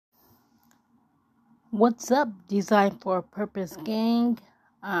What's up, Design for a Purpose gang?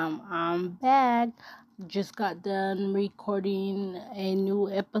 I'm back. Just got done recording a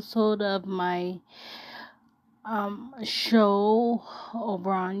new episode of my show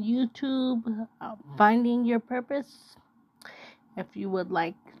over on YouTube, Finding Your Purpose. If you would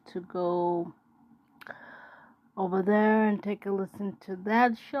like to go over there and take a listen to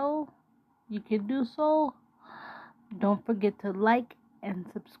that show, you can do so. Don't forget to like and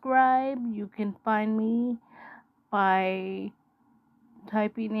subscribe. You can find me by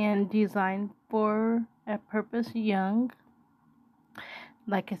typing in Design for a Purpose Young.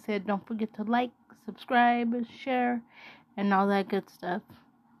 Like I said, don't forget to like, subscribe, share, and all that good stuff.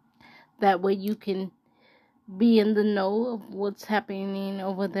 That way you can be in the know of what's happening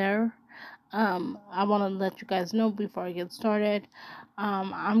over there. I want to let you guys know before I get started.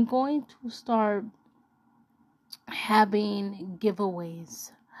 I'm going to start having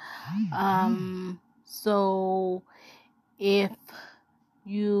giveaways. So if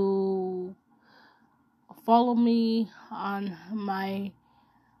you follow me on my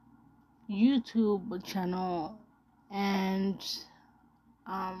YouTube channel and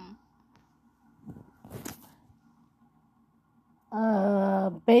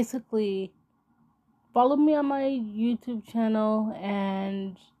basically follow me on my YouTube channel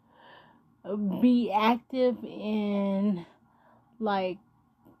and be active in like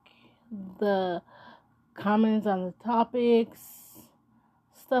the comments on the topics,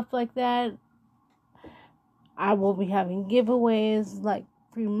 stuff like that. I will be having giveaways like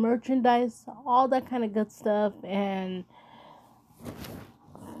free merchandise, all that kind of good stuff, and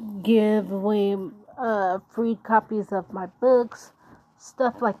give away free copies of my books,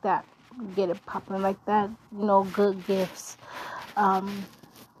 stuff like that. Get it popping like that, good gifts, um,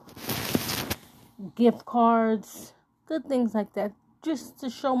 gift cards, good things like that, just to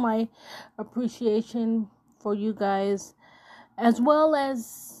show my appreciation for you guys, as well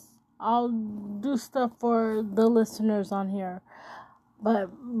as I'll do stuff for the listeners on here. But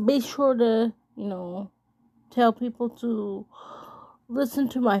be sure to, tell people to listen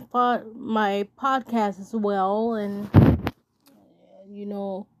to my podcast as well, and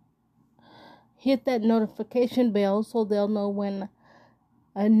hit that notification bell so they'll know when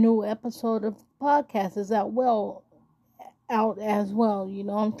a new episode of podcast is out as well.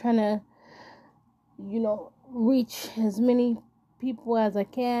 I'm trying to reach as many people as I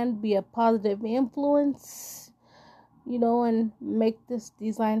can, be a positive influence, and make this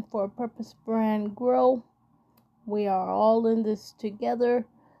Design for a Purpose brand grow. We are all in this together,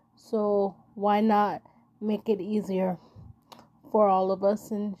 so why not make it easier for all of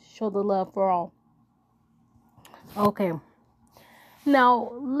us and show the love for all. Okay,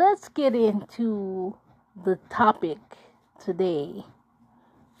 now let's get into the topic today.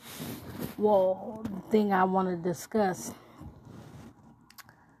 Well, the thing I want to discuss.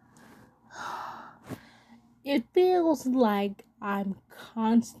 It feels like I'm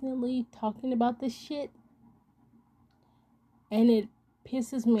constantly talking about this shit, and it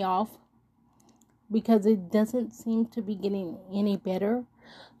pisses me off because it doesn't seem to be getting any better.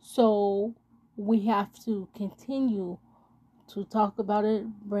 So we have to continue to talk about it,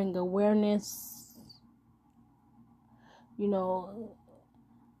 bring awareness.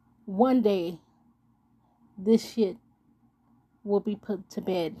 One day this shit will be put to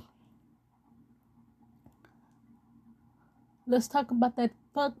bed. Let's talk about that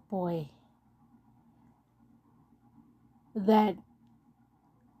fuck boy that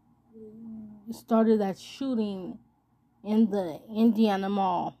started that shooting in the Indiana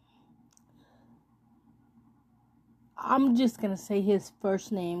Mall. I'm just gonna say his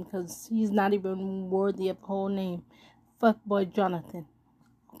first name because he's not even worthy of whole name. Fuckboy Jonathan.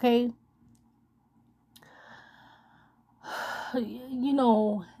 Okay?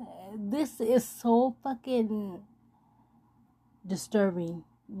 This is so fucking disturbing.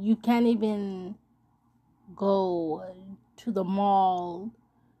 You can't even go to the mall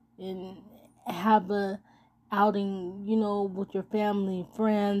and have a outing, with your family,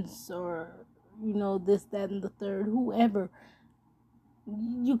 friends, or, this, that, and the third, whoever.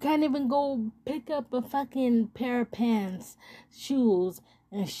 You can't even go pick up a fucking pair of pants, shoes,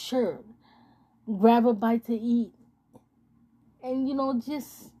 and shirt. Grab a bite to eat. And,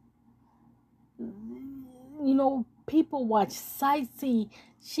 just, people watch, sightsee,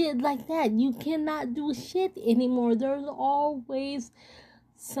 shit like that. You cannot do shit anymore. There's always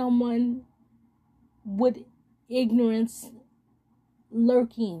someone with ignorance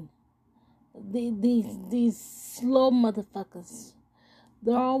lurking. These slow motherfuckers.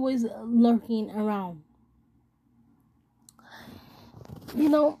 They're always lurking around.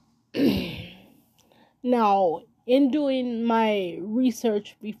 Now, in doing my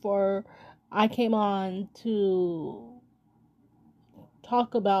research before I came on to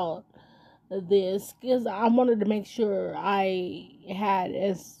talk about this, because I wanted to make sure I had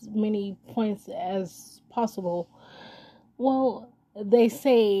as many points as possible. Well, they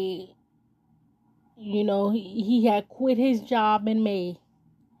say, he had quit his job in May.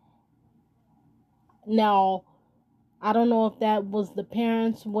 Now, I don't know if that was the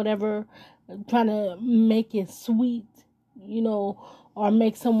parents, whatever, trying to make it sweet, or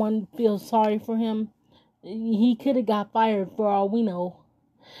make someone feel sorry for him. He could have got fired for all we know.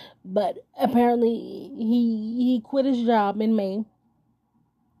 But apparently he quit his job in May,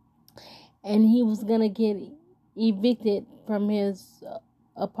 and he was going to get evicted from his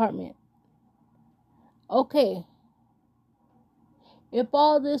apartment. Okay, if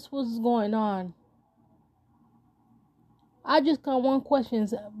all this was going on, I just got one question.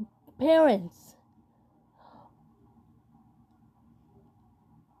 Parents,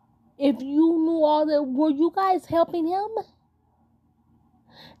 if you knew all that, were you guys helping him?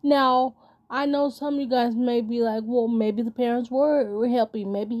 Now, I know some of you guys may be like, well, maybe the parents were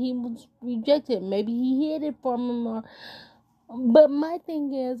helping. Maybe he was rejected. Maybe he hid it from him. But my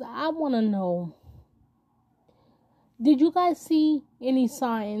thing is, I want to know, did you guys see any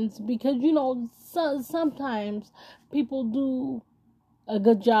signs? Because, sometimes people do a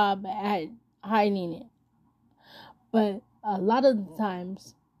good job at hiding it. But a lot of the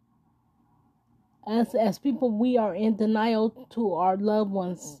times, as people, we are in denial to our loved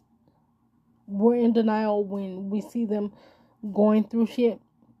ones. We're in denial when we see them going through shit.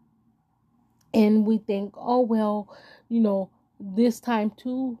 And we think, oh, well, this time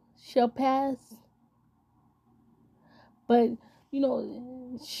too shall pass. But,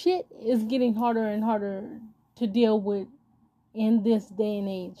 shit is getting harder and harder to deal with in this day and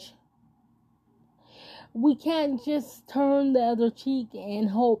age. We can't just turn the other cheek and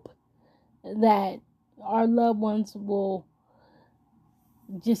hope that our loved ones will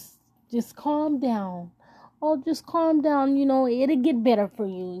just calm down. Oh, just calm down, it'll get better for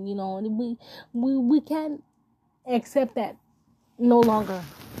you, we can't accept that no longer.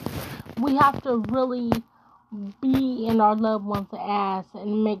 We have to really be in our loved ones' ass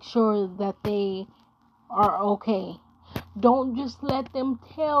and make sure that they are okay. Don't just let them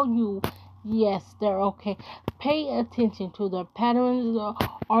tell you, yes, they're okay. Pay attention to their patterns.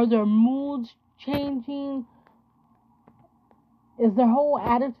 Are their moods changing? Is their whole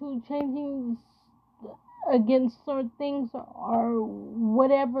attitude changing against certain things, or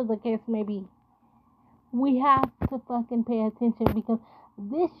whatever the case may be? We have to fucking pay attention, because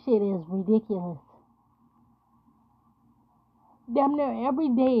this shit is ridiculous. Damn near every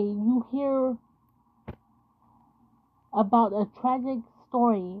day you hear about a tragic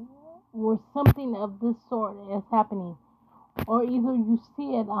story where something of this sort is happening, or either you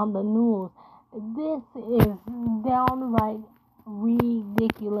see it on the news. This is downright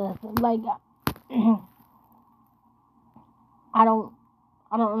ridiculous. Like, I don't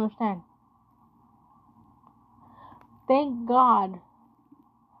understand. Thank God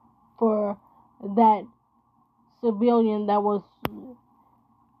for that civilian that was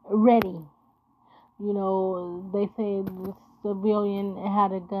ready. They say the civilian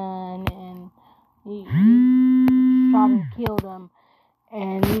had a gun and he shot and killed him.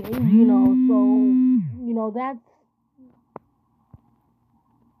 And, so,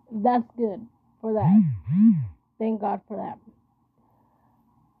 that's good for that. Thank God for that.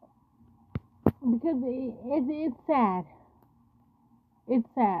 Because it's sad. It's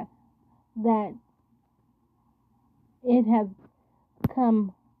sad that it has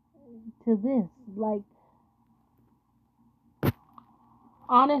come to this. Like,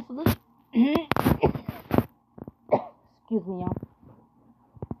 honestly, excuse me, y'all.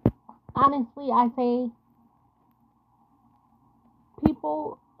 Honestly, I say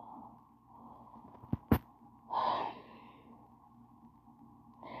people,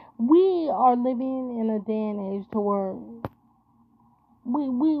 we are living in a day and age to where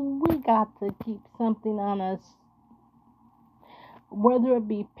we got to keep something on us, whether it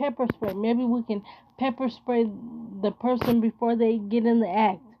be pepper spray. Maybe we can pepper spray the person before they get in the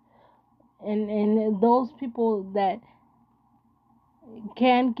act, and those people that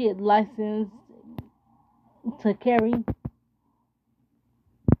can get licensed to carry,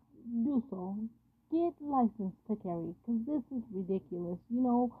 do so. Get licensed to carry, because this is ridiculous.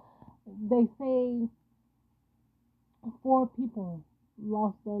 They say 4 people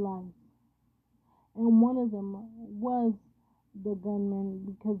lost their lives, and one of them was the gunman,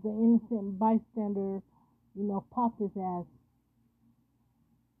 because the innocent bystander, popped his ass.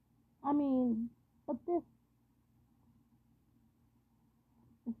 I mean, But this,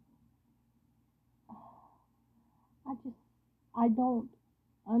 I just, I don't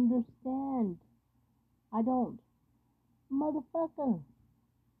understand. I don't. Motherfucker,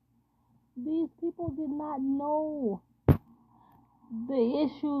 these people did not know the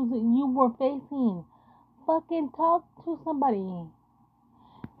issues that you were facing. Fucking talk to somebody.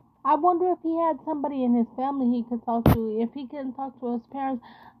 I wonder if he had somebody in his family he could talk to. If he couldn't talk to his parents,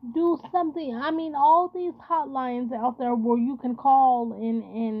 do something. I mean, all these hotlines out there where you can call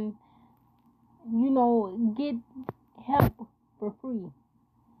and get help for free.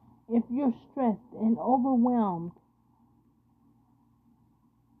 If you're stressed and overwhelmed,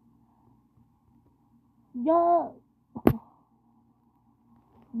 y'all,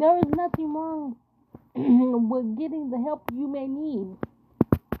 there is nothing wrong with getting the help you may need.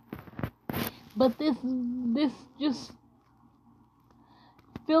 But this just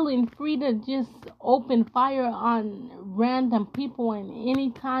feeling free to just open fire on random people and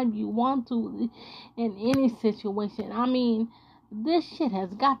anytime you want to in any situation. I mean, this shit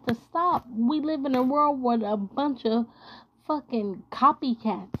has got to stop. We live in a world with a bunch of fucking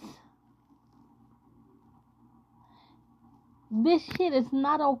copycats. This shit is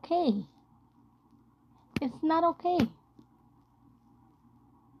not okay. It's not okay.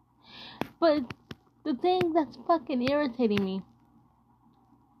 But the thing that's fucking irritating me,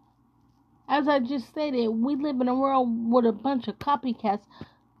 as I just stated, we live in a world with a bunch of copycats.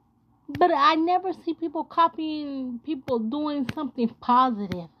 But I never see people copying people doing something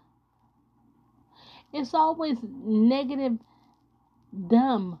positive. It's always negative,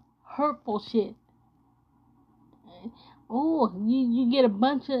 dumb, hurtful shit. Oh, you get a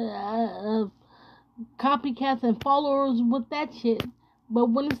bunch of copycats and followers with that shit. But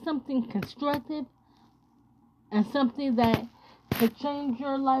when it's something constructive and something that could change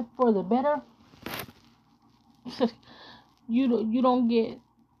your life for the better, you don't get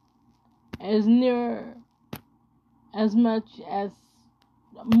as near as much as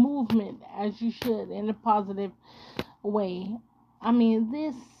movement as you should in a positive way. I mean,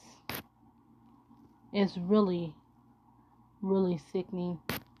 this is really, really sickening.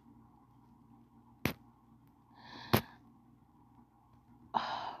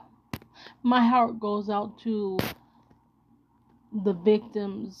 My heart goes out to the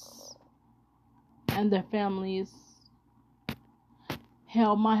victims and their families.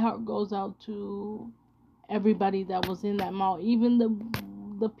 Hell, my heart goes out to everybody that was in that mall, even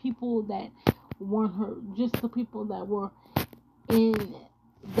the people that weren't hurt, just the people that were in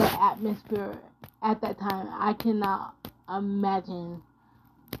the atmosphere at that time. I cannot imagine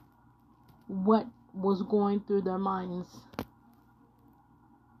what was going through their minds.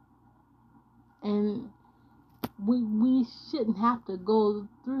 And we shouldn't have to go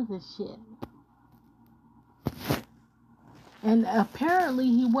through this shit. And apparently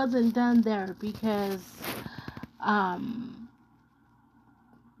he wasn't done there because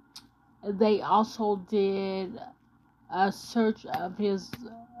they also did a search of his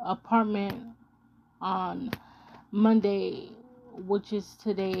apartment on Monday, which is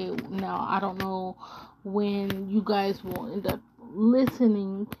today. Now, I don't know when you guys will end up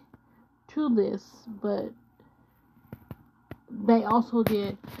listening to this, but they also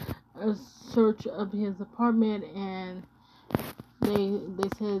did a search of his apartment, and they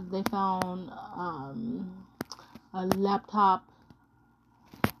said they found a laptop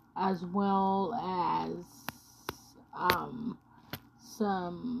as well as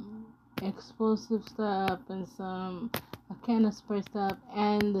some explosive stuff and a can of spray stuff,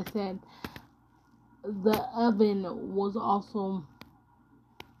 and they said the oven was also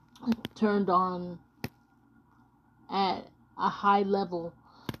turned on at a high level.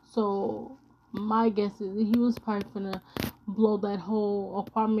 So my guess is he was probably gonna blow that whole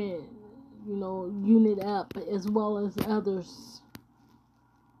apartment, unit up as well as others.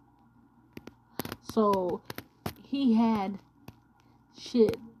 So he had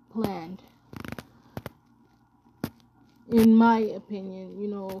shit planned, in my opinion.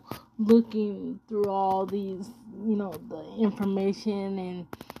 Looking through all these, the information and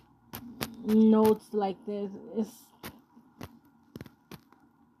notes like this,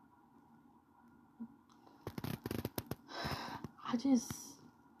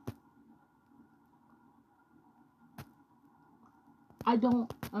 I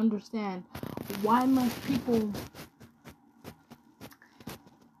don't understand why must people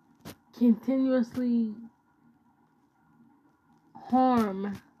continuously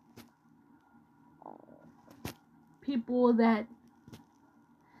harm people that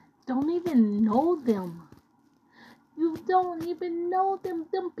don't even know them. You don't even know them.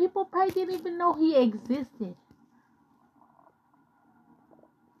 Them people probably didn't even know he existed.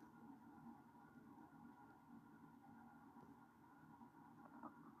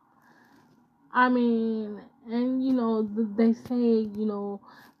 I mean, and they say,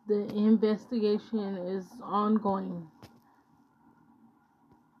 the investigation is ongoing.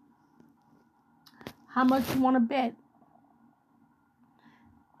 How much you want to bet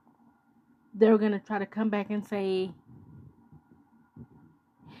they're going to try to come back and say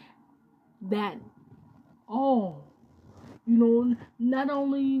that, oh, not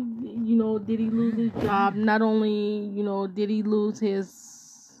only, did he lose his job, not only, did he lose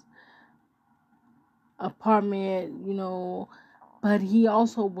his apartment, but he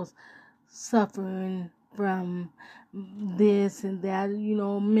also was suffering from this and that,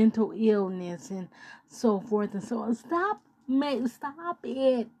 mental illness and so forth and so on. Stop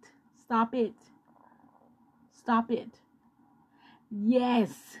it. Stop it. Stop it.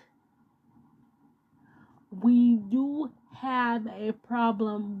 Yes, we do have a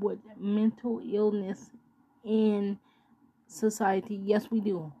problem with mental illness in society. Yes, we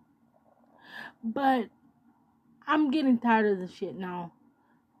do. But I'm getting tired of this shit now.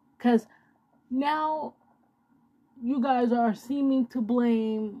 Because now you guys are seeming to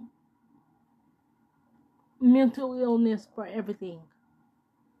blame mental illness for everything.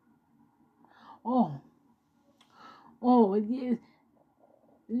 Oh,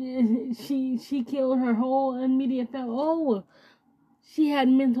 she killed her whole immediate family. Oh, she had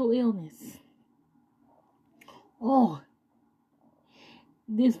mental illness. Oh,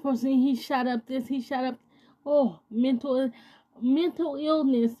 this person, he shot up this, he shot up. Oh, mental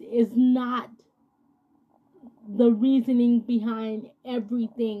illness is not the reasoning behind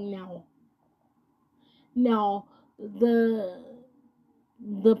everything now. Now, the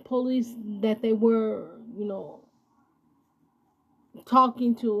police that they were,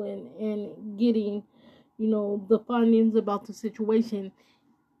 talking to and getting, the findings about the situation,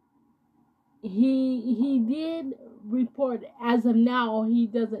 he did report. As of now, he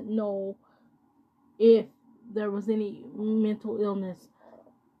doesn't know if there was any mental illness,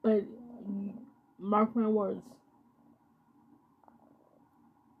 but mark my words,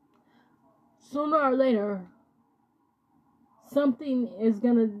 sooner or later something is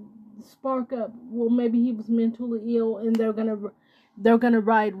gonna spark up. Well, maybe he was mentally ill, and they're gonna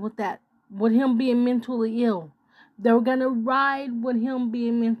ride with that, with him being mentally ill. They're gonna ride with him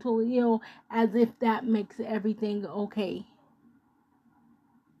being mentally ill as if that makes everything okay.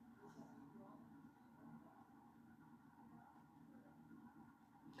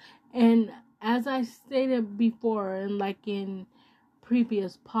 And as I stated before, and like in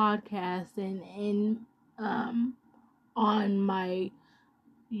previous podcasts and on my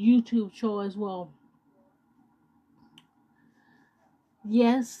YouTube show as well,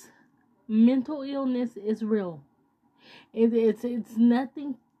 yes, mental illness is real. It's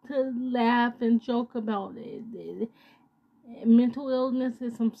nothing to laugh and joke about. Mental illness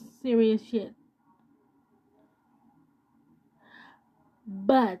is some serious shit.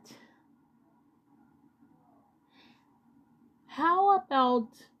 But how about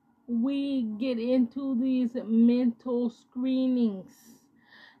we get into these mental screenings?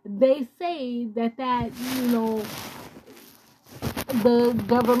 They say that the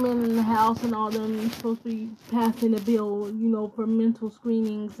government and the House and all them is supposed to be passing a bill, for mental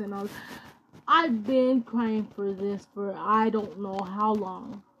screenings and all. I've been crying for this for I don't know how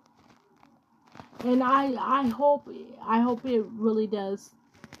long. And I hope it really does,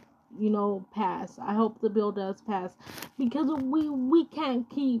 pass. I hope the bill does pass, because we can't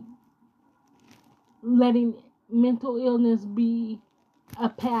keep letting mental illness be a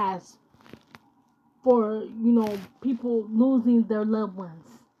pass for, people losing their loved ones.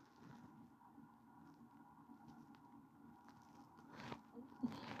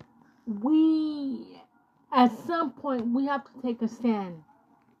 We, at some point, we have to take a stand.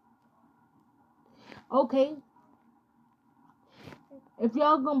 Okay, if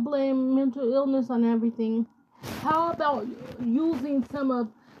y'all gonna blame mental illness on everything, how about using some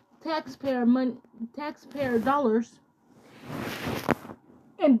of taxpayer money, taxpayer dollars,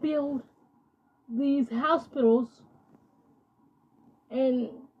 and build these hospitals and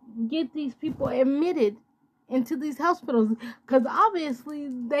get these people admitted into these hospitals? Because obviously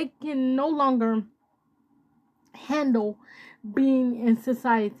they can no longer handle being in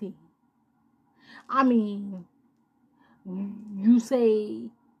society. I mean, you say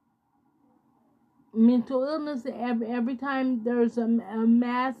mental illness every time there's a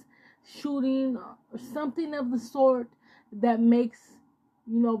mass shooting or something of the sort that makes,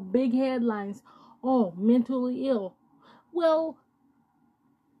 big headlines. Oh, mentally ill. Well,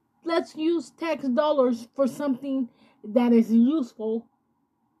 let's use tax dollars for something that is useful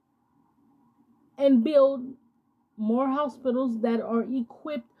and build more hospitals that are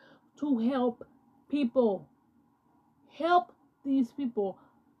equipped to help people. Help these people,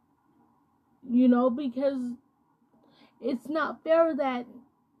 because it's not fair that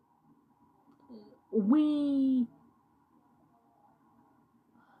we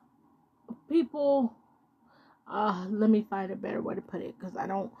people let me find a better way to put it because I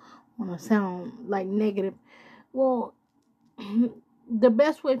don't want to sound like negative. Well, the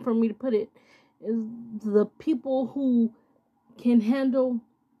best way for me to put it is the people who can handle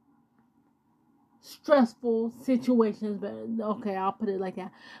stressful situations better. Okay, I'll put it like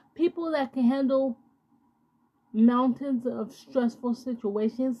that. People that can handle mountains of stressful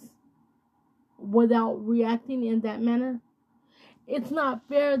situations without reacting in that manner. It's not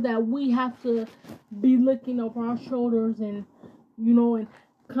fair that we have to be looking over our shoulders and and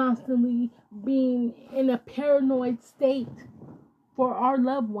constantly being in a paranoid state for our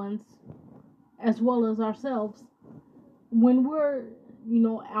loved ones as well as ourselves when we're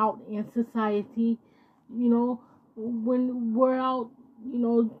out in society, when we're out,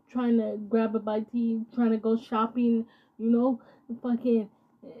 trying to grab a bite to eat, trying to go shopping, fucking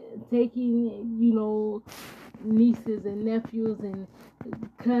taking, nieces and nephews and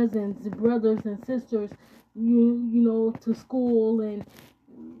cousins, brothers and sisters, to school and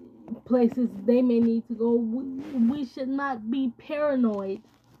places they may need to go. We should not be paranoid.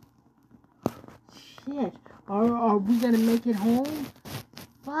 Shit, are we gonna make it home?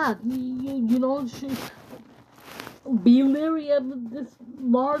 Fuck, should be leery of this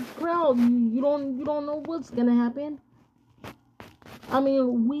large crowd. You don't know what's gonna happen. I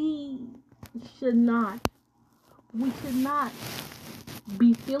mean, we should not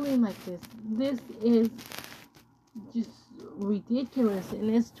be feeling like this. This is just ridiculous, and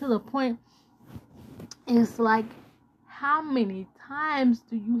it's to the point. It's like, how many times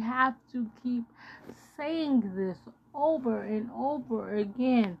do you have to keep saying this over and over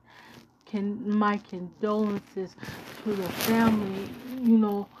again? My condolences to the family,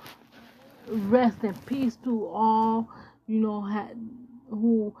 rest in peace to all,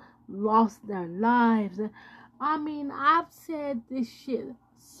 who lost their lives. I mean, I've said this shit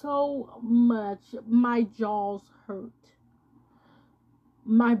so much, my jaws hurt.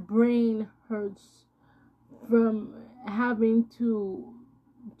 My brain hurts from having to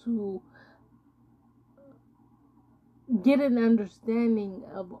get an understanding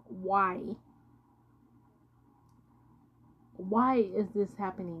of why. Why is this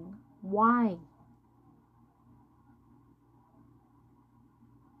happening? Why?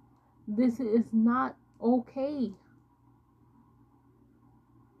 This is not okay.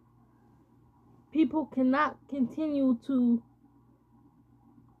 People cannot continue to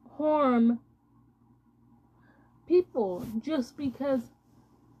harm people just because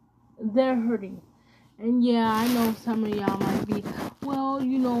they're hurting. And yeah, I know some of y'all might be, well,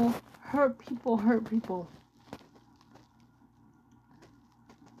 hurt people.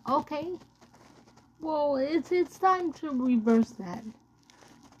 Okay. Well, it's time to reverse that.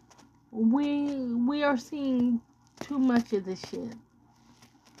 We are seeing too much of this shit.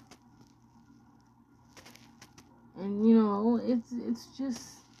 And it's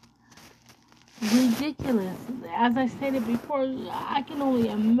just ridiculous. As I stated before, I can only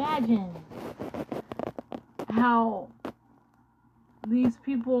imagine how these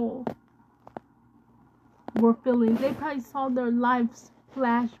people were feeling. They probably saw their lives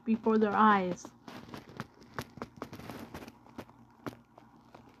flash before their eyes.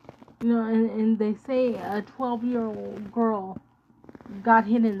 And they say a 12-year-old girl got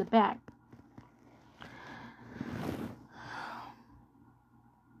hit in the back.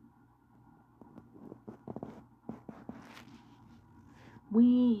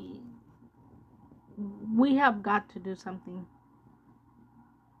 We have got to do something.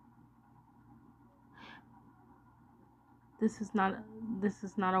 This is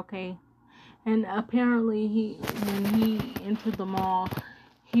not okay. And apparently when he entered the mall,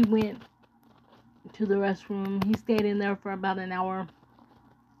 he went to the restroom. He stayed in there for about an hour.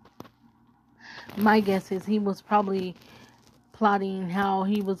 My guess is he was probably plotting how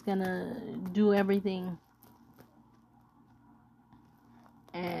he was gonna do everything.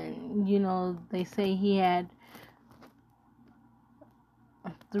 And they say he had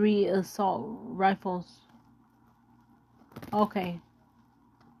 3 assault rifles. Okay.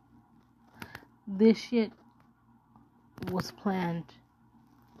 This shit was planned.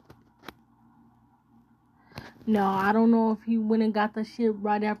 No, I don't know if he went and got the shit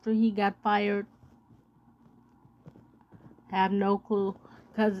right after he got fired. have no clue,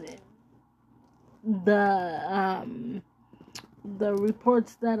 because the the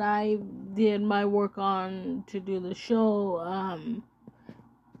reports that I did my work on to do the show,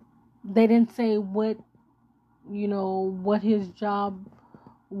 they didn't say what his job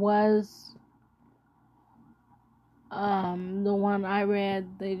was. The one I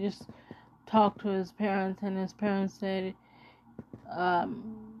read, they just talked to his parents, and his parents said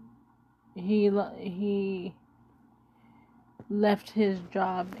he left his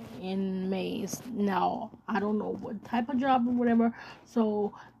job in May. Now, I don't know what type of job or whatever,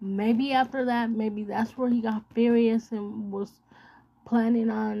 so maybe after that, maybe that's where he got furious and was planning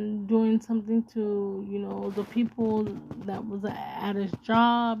on doing something to, the people that was at his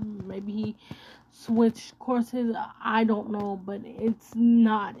job. Maybe he switched courses. I don't know, but it's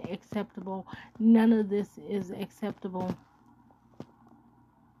not acceptable. None of this is acceptable.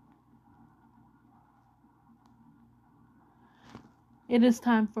 It is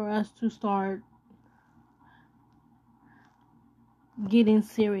time for us to start getting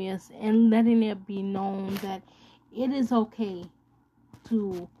serious and letting it be known that it is okay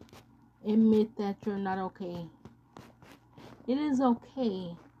to admit that you're not okay. It is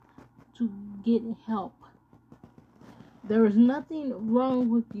okay to get help. There is nothing wrong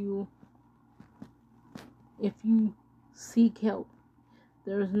with you if you seek help.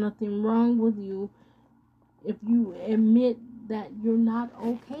 There is nothing wrong with you if you admit that you're not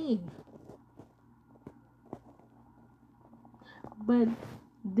okay. But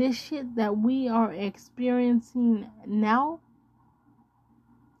this shit that we are experiencing now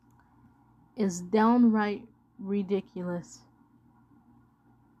is downright ridiculous.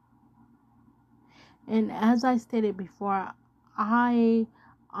 And as I stated before, I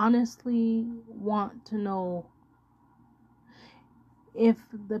honestly want to know if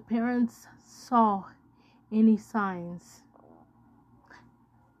the parents saw any signs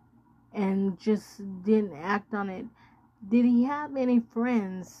and just didn't act on it. Did he have any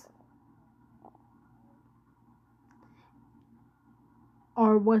friends?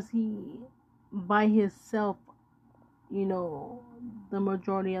 Or was he by himself, the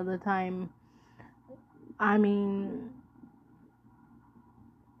majority of the time? I mean,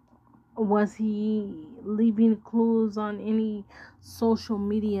 was he leaving clues on any social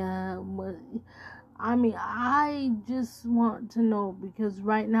media? I just want to know, because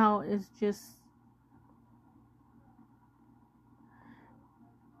right now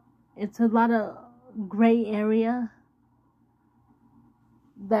it's a lot of gray area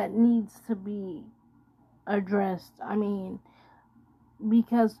that needs to be addressed.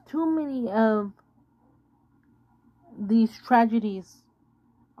 Because too many of these tragedies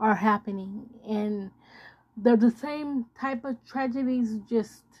are happening, and they're the same type of tragedies,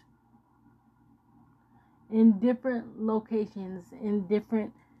 just in different locations, in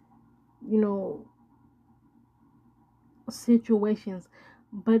different, situations.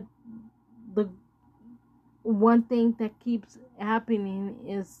 But the one thing that keeps happening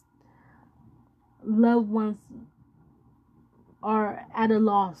is loved ones are at a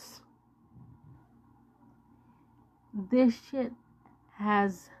loss. This shit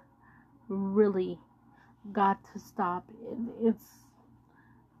has really got to stop. It's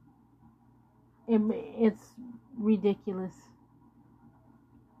ridiculous.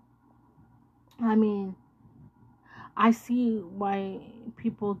 I see why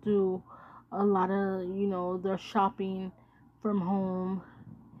people do a lot of, their shopping from home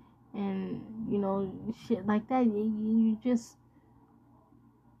and, shit like that.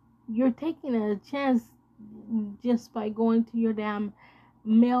 You're taking a chance just by going to your damn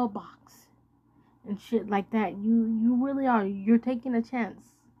mailbox and shit like that. You really are. You're taking a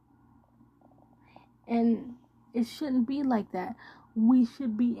chance. And it shouldn't be like that. We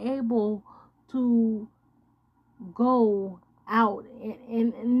should be able to go out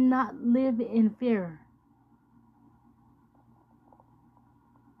and not live in fear.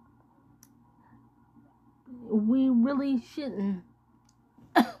 We really shouldn't.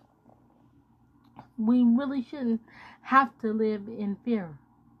 We really shouldn't have to live in fear.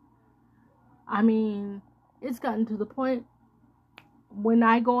 It's gotten to the point when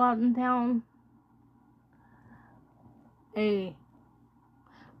I go out in town,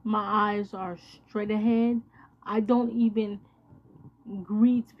 my eyes are straight ahead. I don't even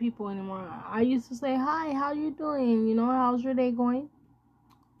greet people anymore. I used to say, "Hi, how you doing? How's your day going?"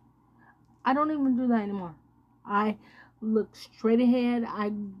 I don't even do that anymore. I look straight ahead.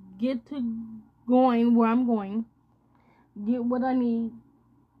 I get to going where I'm going, get what I need,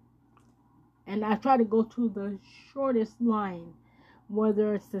 and I try to go to the shortest line,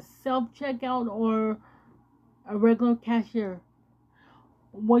 whether it's the self-checkout or a regular cashier.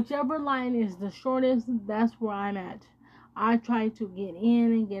 Whichever line is the shortest, that's where I'm at. I try to get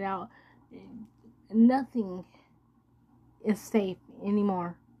in and get out. Nothing is safe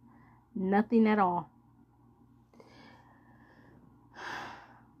anymore. Nothing at all.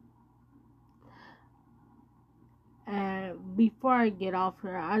 And before I get off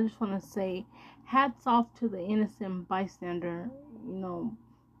here, I just want to say hats off to the innocent bystander. You know,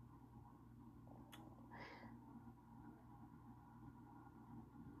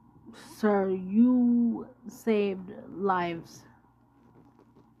 sir, you saved lives.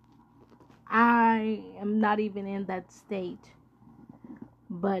 I am not even in that state,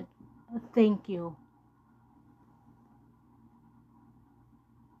 but thank you.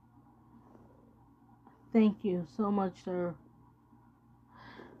 Thank you so much, sir.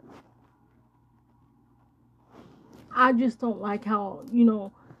 I just don't like how,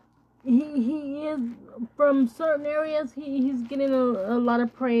 he is from certain areas he's getting a lot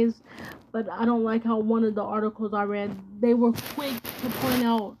of praise, but I don't like how one of the articles I read, they were quick to point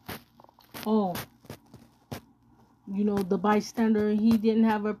out, oh, the bystander, he didn't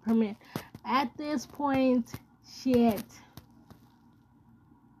have a permit. At this point, shit,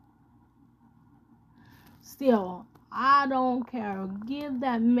 still, I don't care. Give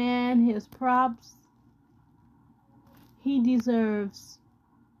that man his props. He deserves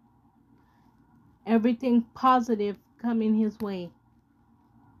everything positive coming his way.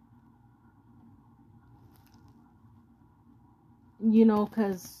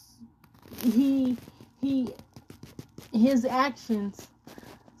 Because he he his actions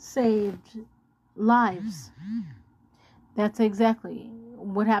saved lives. That's exactly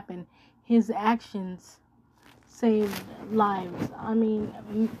what happened. His actions saved lives. I mean,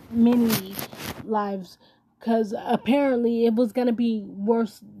 many lives. Because apparently it was going to be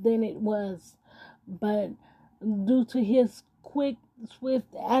worse than it was. But due to his quick,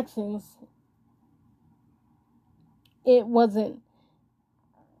 swift actions, it wasn't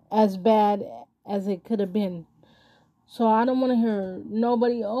as bad as it could have been. So I don't want to hear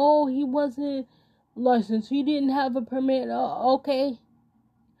nobody, oh, he wasn't licensed. He didn't have a permit. Okay.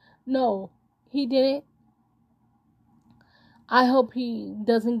 No, he didn't. I hope he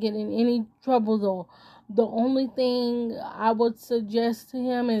doesn't get in any trouble, though. The only thing I would suggest to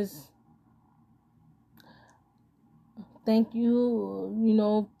him is thank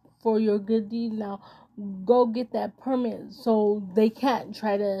you, for your good deed. Now, go get that permit so they can't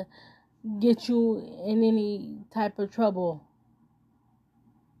try to get you in any type of trouble.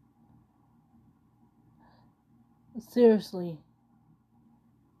 Seriously.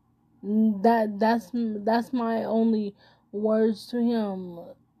 That's my only words to him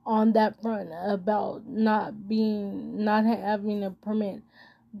on that front about not having a permit.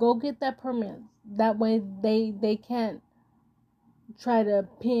 Go get that permit. That way they can't try to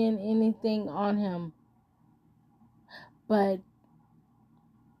pin anything on him. But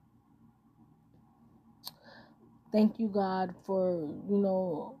thank you, God, for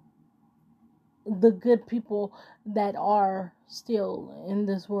the good people that are still in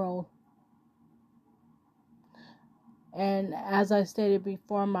this world. And as I stated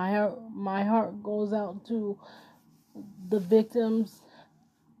before, my heart goes out to the victims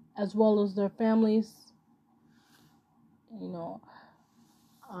as well as their families.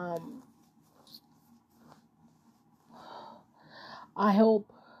 Um, I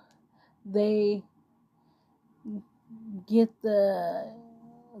hope they get the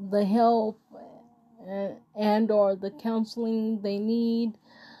help and or the counseling they need.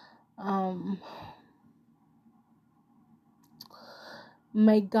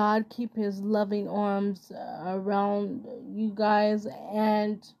 May God keep his loving arms around you guys,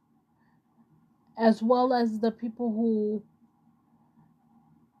 and as well as the people who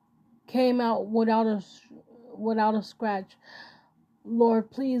came out without a scratch.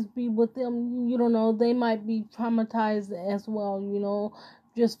 Lord, please be with them. You don't know, they might be traumatized as well,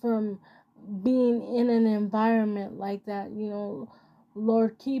 just from being in an environment like that,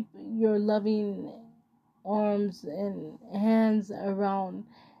 Lord, keep your loving arms and hands around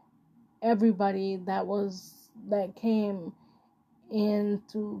everybody that came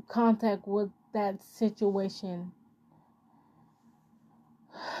into contact with that situation.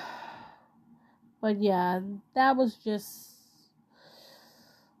 But yeah, that was just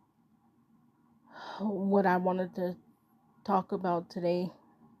what I wanted to talk about today.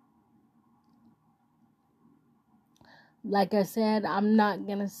 Like I said, I'm not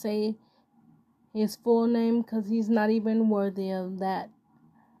gonna say his full name because he's not even worthy of that.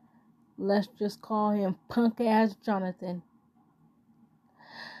 Let's just call him punk ass Jonathan.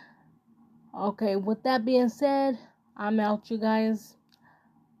 Okay, with that being said, I'm out, you guys.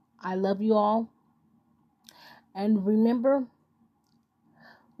 I love you all. And remember,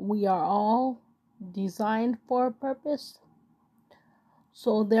 we are all designed for a purpose.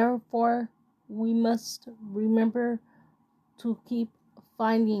 So therefore, we must remember to keep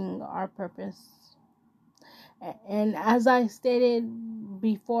finding our purpose. And as I stated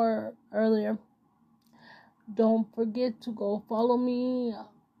before earlier, don't forget to go follow me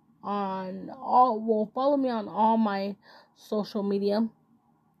follow me on all my social media.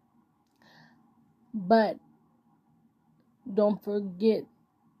 But don't forget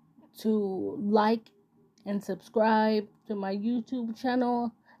to like and subscribe to my YouTube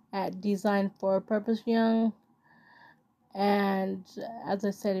channel at Design for a Purpose Young. And as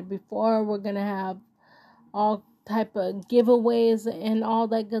I said it before, we're gonna have all type of giveaways and all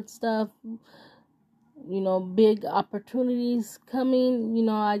that good stuff. Big opportunities coming.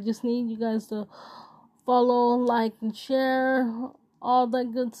 I just need you guys to follow, like, and share all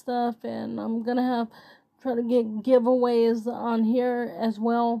that good stuff. And I'm gonna try to get giveaways on here as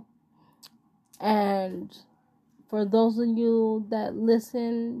well. And for those of you that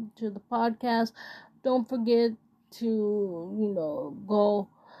listen to the podcast, don't forget to, go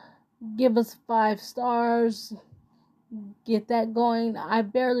give us 5 stars. Get that going. I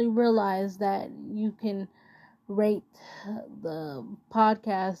barely realized that you can rate the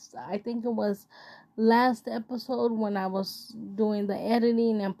podcast. I think it was last episode when I was doing the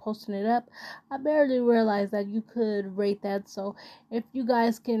editing and posting it up. I barely realized that you could rate that. So if you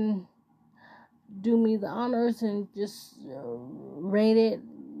guys can do me the honors and just rate it,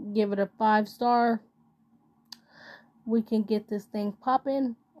 give it a 5-star, we can get this thing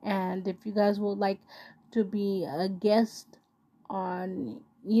popping. And if you guys would like to be a guest on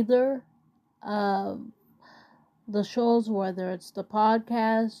either of the shows, whether it's the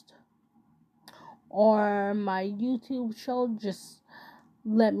podcast or my YouTube show, just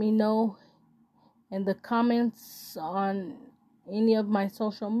let me know in the comments on any of my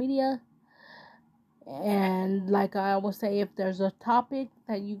social media. And like I always say, if there's a topic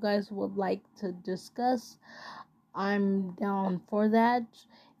that you guys would like to discuss, I'm down for that.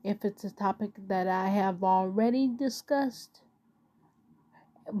 If it's a topic that I have already discussed,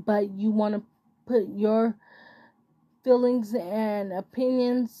 but you want to put your feelings and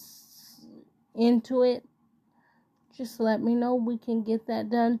opinions into it, just let me know. We can get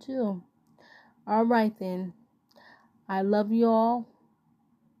that done too. Alright then. I love you all.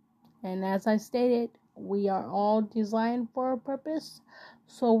 And as I stated, we are all designed for a purpose.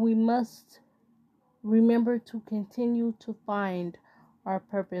 So we must remember to continue to find our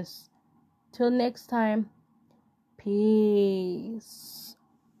purpose. Till next time, peace.